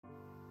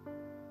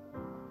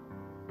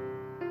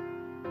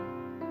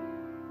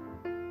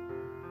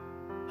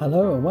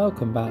Hello and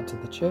welcome back to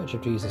the Church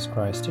of Jesus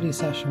Christ study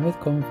session with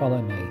Come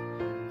Follow Me.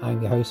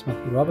 I'm your host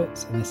Matthew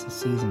Roberts and this is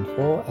Season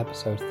 4,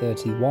 Episode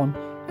 31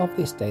 of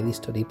this daily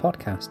study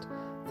podcast.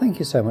 Thank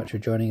you so much for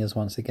joining us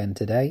once again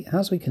today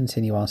as we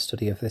continue our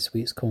study of this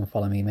week's Come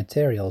Follow Me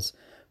materials.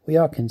 We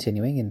are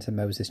continuing into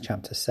Moses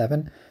chapter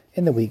 7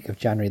 in the week of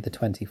January the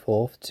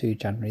 24th to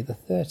January the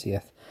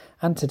 30th,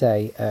 and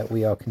today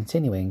we are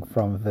continuing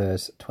from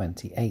verse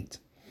 28.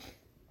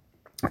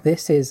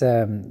 This is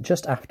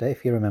just after,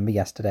 if you remember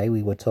yesterday,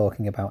 we were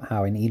talking about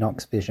how in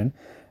Enoch's vision,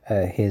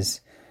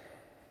 his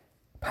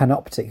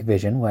panoptic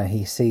vision, where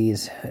he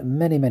sees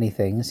many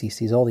things, he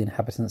sees all the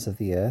inhabitants of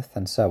the earth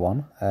and so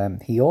on,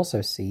 he also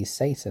sees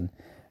Satan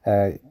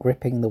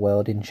gripping the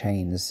world in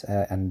chains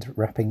and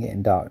wrapping it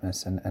in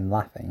darkness and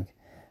laughing,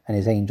 and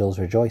his angels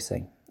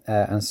rejoicing.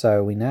 And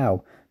so we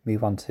now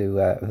move on to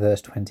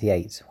verse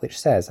 28, which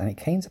says, "And it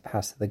came to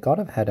pass that the God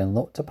of heaven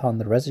looked upon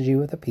the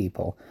residue of the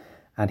people,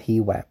 and he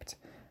wept.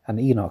 And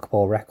Enoch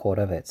bore record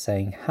of it,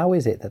 saying, How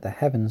is it that the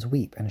heavens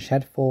weep and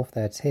shed forth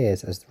their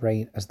tears as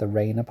the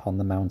rain upon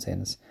the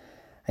mountains?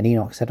 And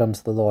Enoch said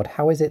unto the Lord,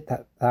 How is it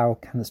that thou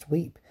canst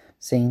weep,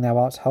 seeing thou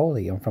art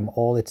holy, and from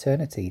all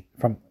eternity,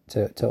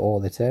 to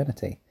all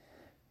eternity?"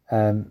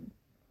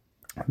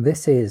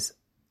 This is,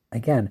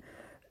 again,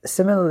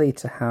 similarly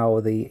to how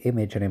the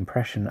image and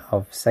impression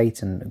of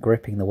Satan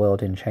gripping the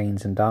world in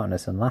chains and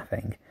darkness and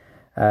laughing,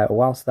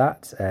 whilst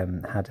that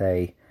had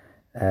a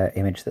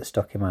image that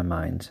stuck in my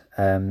mind,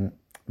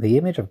 the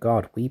image of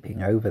God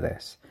weeping over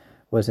this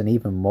was an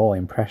even more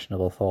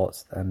impressionable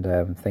thought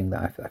and thing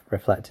that I've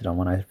reflected on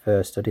when I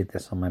first studied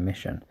this on my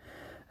mission.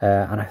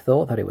 And I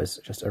thought that it was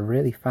just a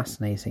really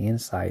fascinating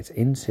insight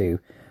into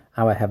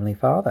our Heavenly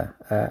Father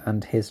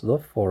and his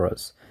love for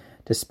us.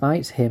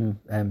 Despite him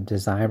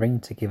desiring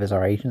to give us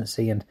our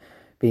agency and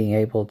being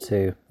able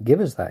to give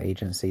us that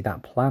agency,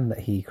 that plan that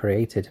he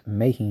created,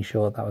 making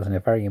sure that was a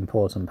very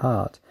important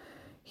part,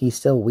 he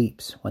still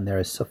weeps when there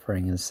is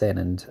suffering and sin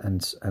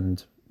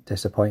and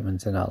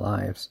disappointment in our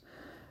lives.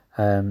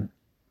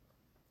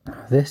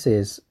 This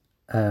is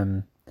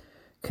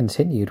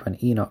continued when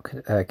Enoch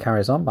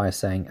carries on by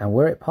saying, "And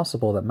were it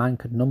possible that man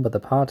could number the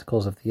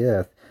particles of the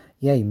earth,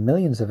 yea,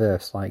 millions of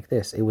earths like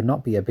this, it would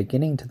not be a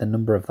beginning to the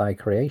number of thy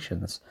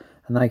creations,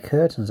 and thy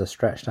curtains are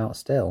stretched out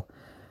still.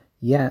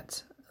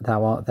 Yet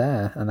thou art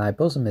there, and thy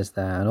bosom is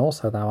there, and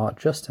also thou art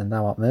just, and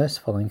thou art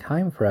merciful and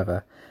kind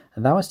forever.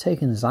 And thou hast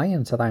taken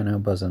Zion to thine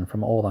own bosom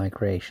from all thy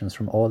creations,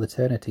 from all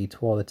eternity to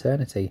all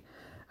eternity.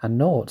 And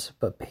naught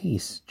but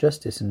peace,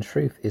 justice, and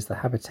truth is the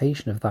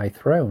habitation of thy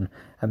throne,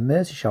 and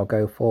mercy shall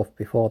go forth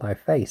before thy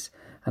face,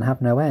 and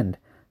have no end.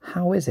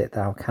 How is it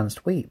thou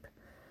canst weep?"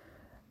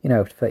 You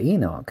know, for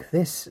Enoch,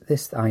 this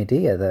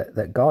idea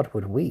that God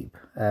would weep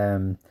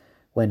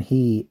when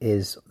he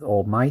is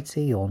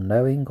almighty,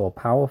 all-knowing,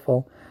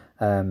 all-powerful,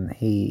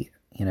 he,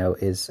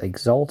 is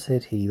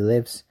exalted, he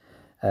lives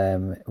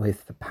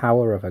with the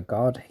power of a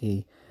God,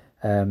 he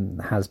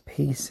has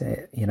peace,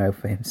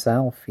 for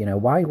himself,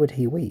 why would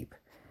he weep?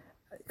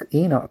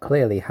 Enoch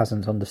clearly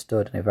hasn't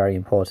understood a very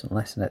important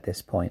lesson at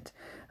this point,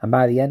 and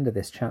by the end of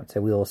this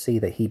chapter we will see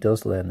that he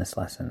does learn this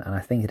lesson, and I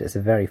think it is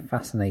a very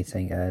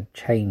fascinating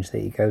change that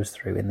he goes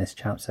through in this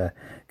chapter,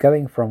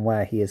 going from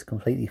where he is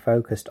completely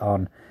focused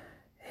on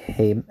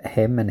him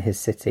and his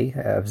city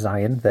of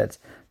Zion that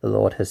the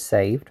Lord has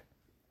saved.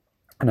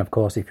 And of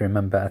course, if you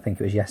remember, I think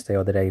it was yesterday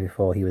or the day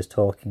before, he was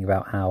talking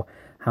about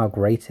how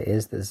great it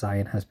is that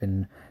Zion has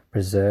been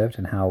preserved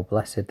and how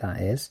blessed that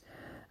is.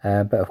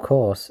 But of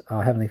course,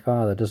 our Heavenly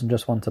Father doesn't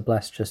just want to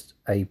bless just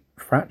a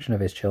fraction of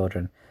his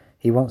children.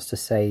 He wants to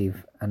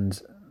save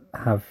and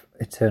have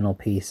eternal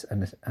peace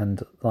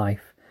and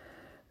life,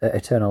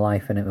 eternal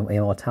life and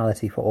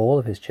immortality for all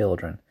of his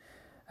children.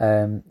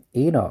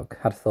 Enoch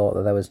had thought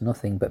that there was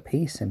nothing but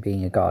peace in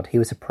being a God. He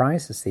was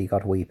surprised to see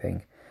God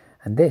weeping.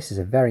 And this is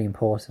a very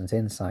important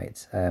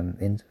insight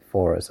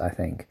for us, I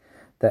think,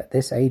 that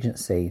this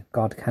agency,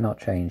 God cannot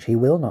change. He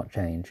will not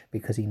change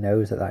because he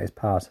knows that is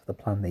part of the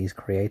plan that he's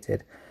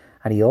created.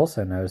 And he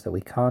also knows that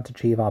we can't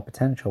achieve our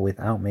potential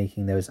without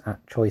making those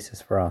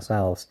choices for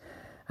ourselves.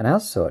 And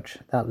as such,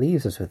 that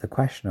leaves us with the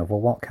question of,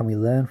 well, what can we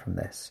learn from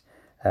this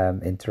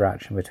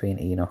interaction between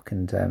Enoch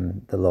and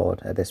the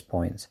Lord at this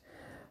point?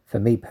 For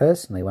me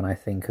personally, when I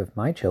think of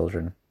my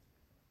children,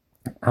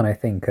 and I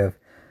think of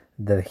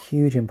the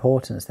huge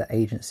importance that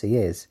agency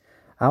is,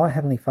 our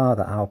Heavenly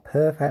Father, our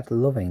perfect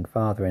loving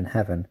Father in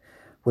heaven,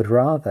 would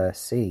rather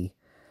see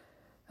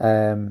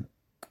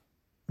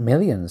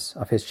millions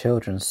of his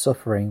children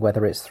suffering,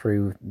 whether it's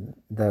through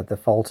the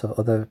fault of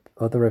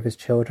other of his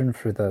children,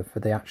 for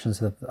the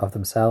actions of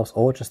themselves,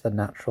 or just the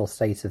natural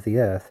state of the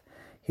earth.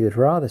 He would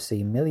rather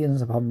see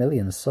millions upon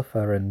millions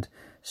suffer and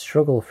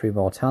struggle through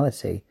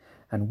mortality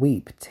and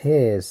weep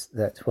tears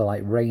that will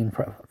like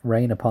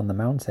rain upon the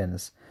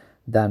mountains,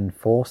 than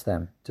force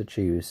them to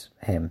choose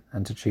him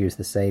and to choose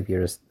the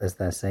Saviour as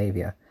their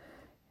Saviour.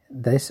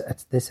 This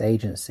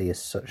agency is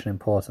such an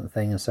important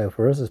thing, and so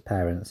for us as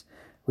parents,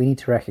 we need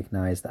to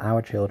recognise that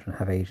our children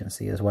have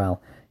agency as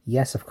well.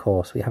 Yes, of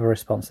course, we have a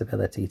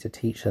responsibility to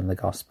teach them the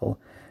gospel,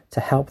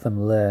 to help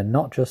them learn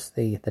not just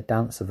the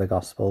dance of the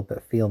gospel,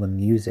 but feel the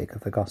music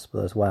of the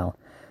gospel as well,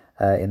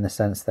 in the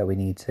sense that we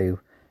need to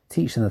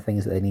teach them the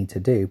things that they need to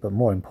do, but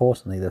more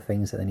importantly, the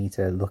things that they need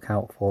to look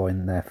out for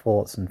in their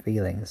thoughts and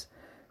feelings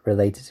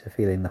related to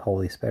feeling the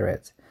Holy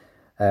Spirit.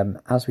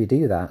 As we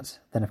do that,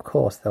 then of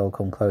course they'll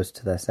come close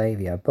to their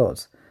Saviour,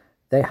 but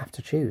they have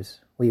to choose.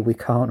 We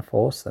can't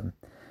force them,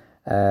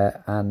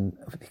 and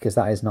because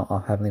that is not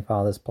our Heavenly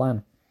Father's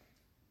plan.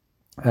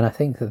 And I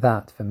think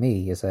that for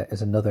me is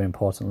another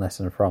important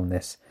lesson from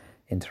this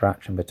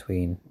interaction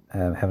between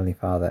Heavenly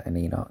Father and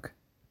Enoch.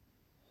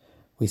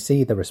 We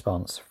see the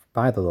response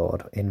by the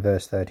Lord in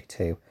verse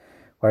 32,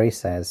 where he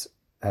says,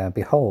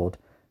 Behold,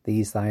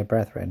 these thy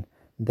brethren,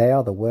 they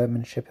are the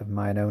workmanship of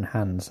mine own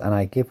hands, and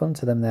I gave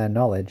unto them their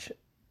knowledge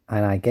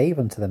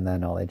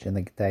in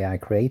the day I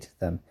created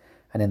them,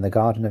 and in the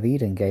Garden of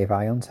Eden gave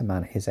I unto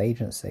man his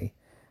agency.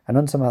 And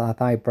unto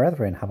thy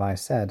brethren have I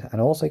said, and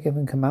also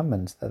given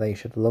commandments, that they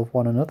should love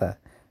one another,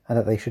 and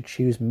that they should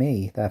choose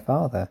me, their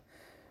father.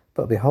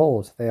 But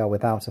behold, they are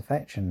without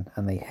affection,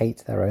 and they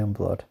hate their own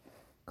blood.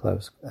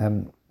 Close.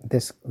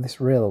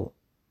 This real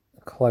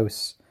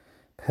close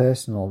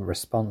personal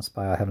response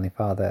by our Heavenly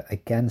Father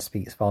again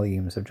speaks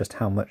volumes of just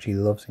how much he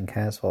loves and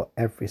cares for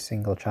every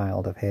single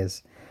child of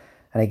his.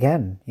 And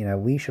again,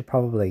 we should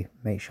probably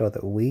make sure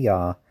that we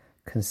are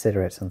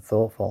considerate and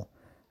thoughtful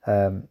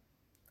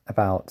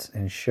about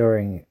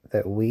ensuring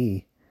that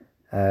we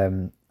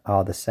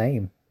are the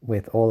same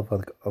with all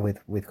of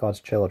with God's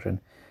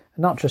children,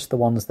 not just the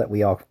ones that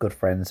we are good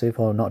friends with,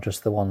 or not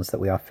just the ones that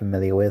we are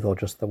familiar with, or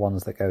just the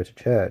ones that go to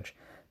church,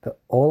 but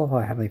all of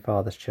our Heavenly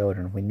Father's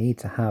children. We need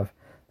to have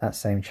that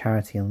same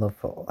charity and love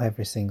for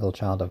every single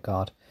child of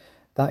God.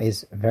 That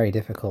is very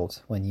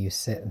difficult when you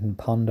sit and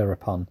ponder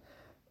upon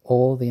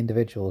all the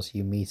individuals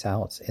you meet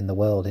out in the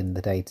world in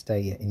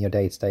your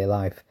day-to-day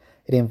life.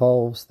 It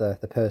involves the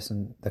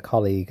person, the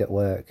colleague at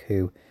work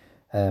who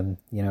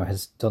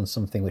has done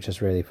something which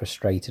has really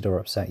frustrated or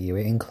upset you.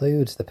 It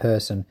includes the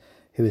person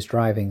who is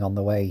driving on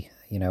the way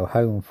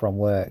home from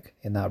work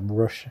in that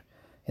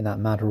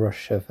mad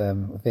rush of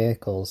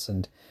vehicles,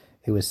 and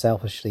who is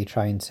selfishly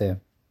trying to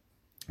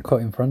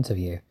cut in front of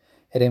you.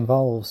 It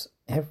involves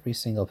every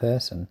single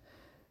person,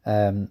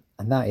 and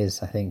that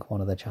is, I think,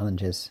 one of the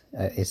challenges,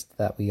 is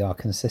that we are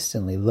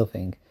consistently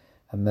loving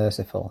and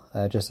merciful,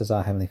 just as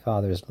our Heavenly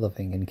Father is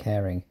loving and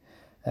caring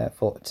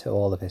to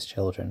all of his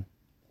children.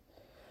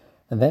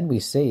 And then we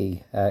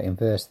see in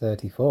verse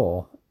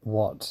 34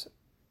 what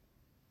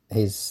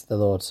is the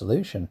Lord's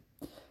solution.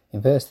 In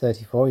verse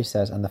 34 he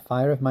says, And the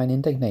fire of mine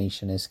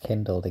indignation is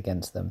kindled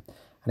against them,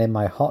 and in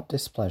my hot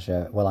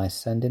displeasure will I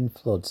send in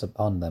floods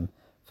upon them,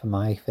 for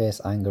my fierce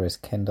anger is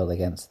kindled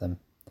against them.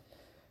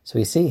 So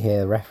we see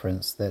here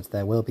reference that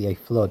there will be a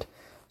flood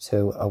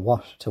to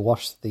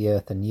wash the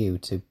earth anew,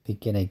 to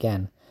begin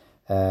again,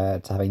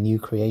 to have a new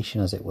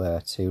creation, as it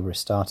were, to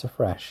restart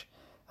afresh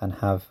and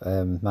have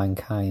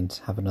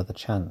mankind have another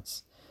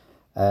chance.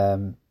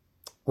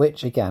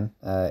 Which again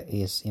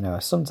is,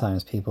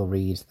 sometimes people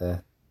read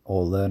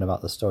or learn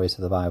about the stories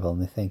of the Bible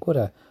and they think, would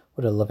a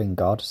loving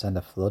God send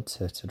a flood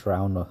to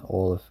drown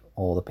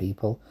all the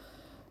people?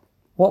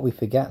 What we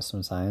forget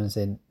sometimes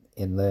in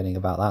learning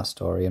about that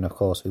story, and of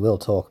course we will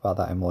talk about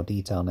that in more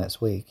detail next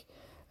week,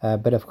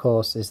 but of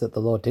course is that the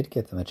Lord did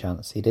give them a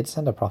chance. He did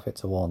send a prophet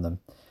to warn them,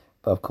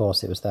 but of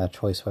course it was their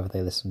choice whether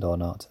they listened or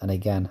not. And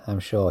again, I'm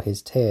sure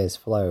his tears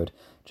flowed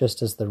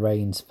just as the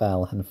rains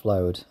fell and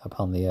flowed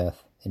upon the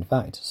earth. In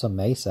fact, some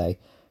may say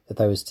that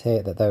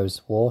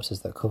those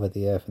waters that covered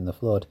the earth in the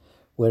flood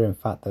were in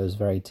fact those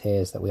very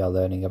tears that we are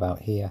learning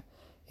about here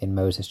in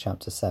Moses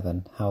chapter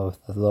 7, how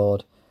the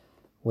Lord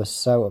was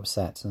so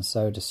upset and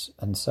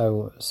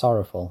so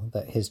sorrowful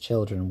that his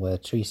children were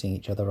treating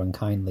each other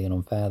unkindly and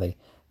unfairly,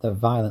 that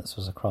violence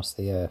was across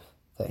the earth,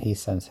 that he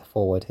sent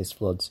forward his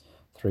floods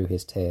through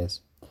his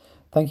tears.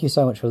 Thank you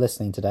so much for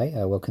listening today.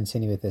 We'll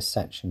continue with this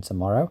section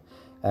tomorrow.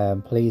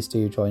 Please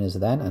do join us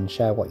then and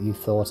share what you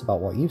thought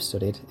about what you've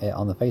studied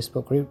on the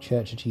Facebook group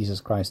Church of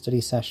Jesus Christ Study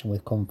Session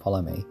with Come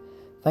Follow Me.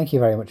 Thank you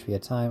very much for your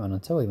time, and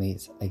until we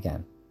meet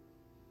again.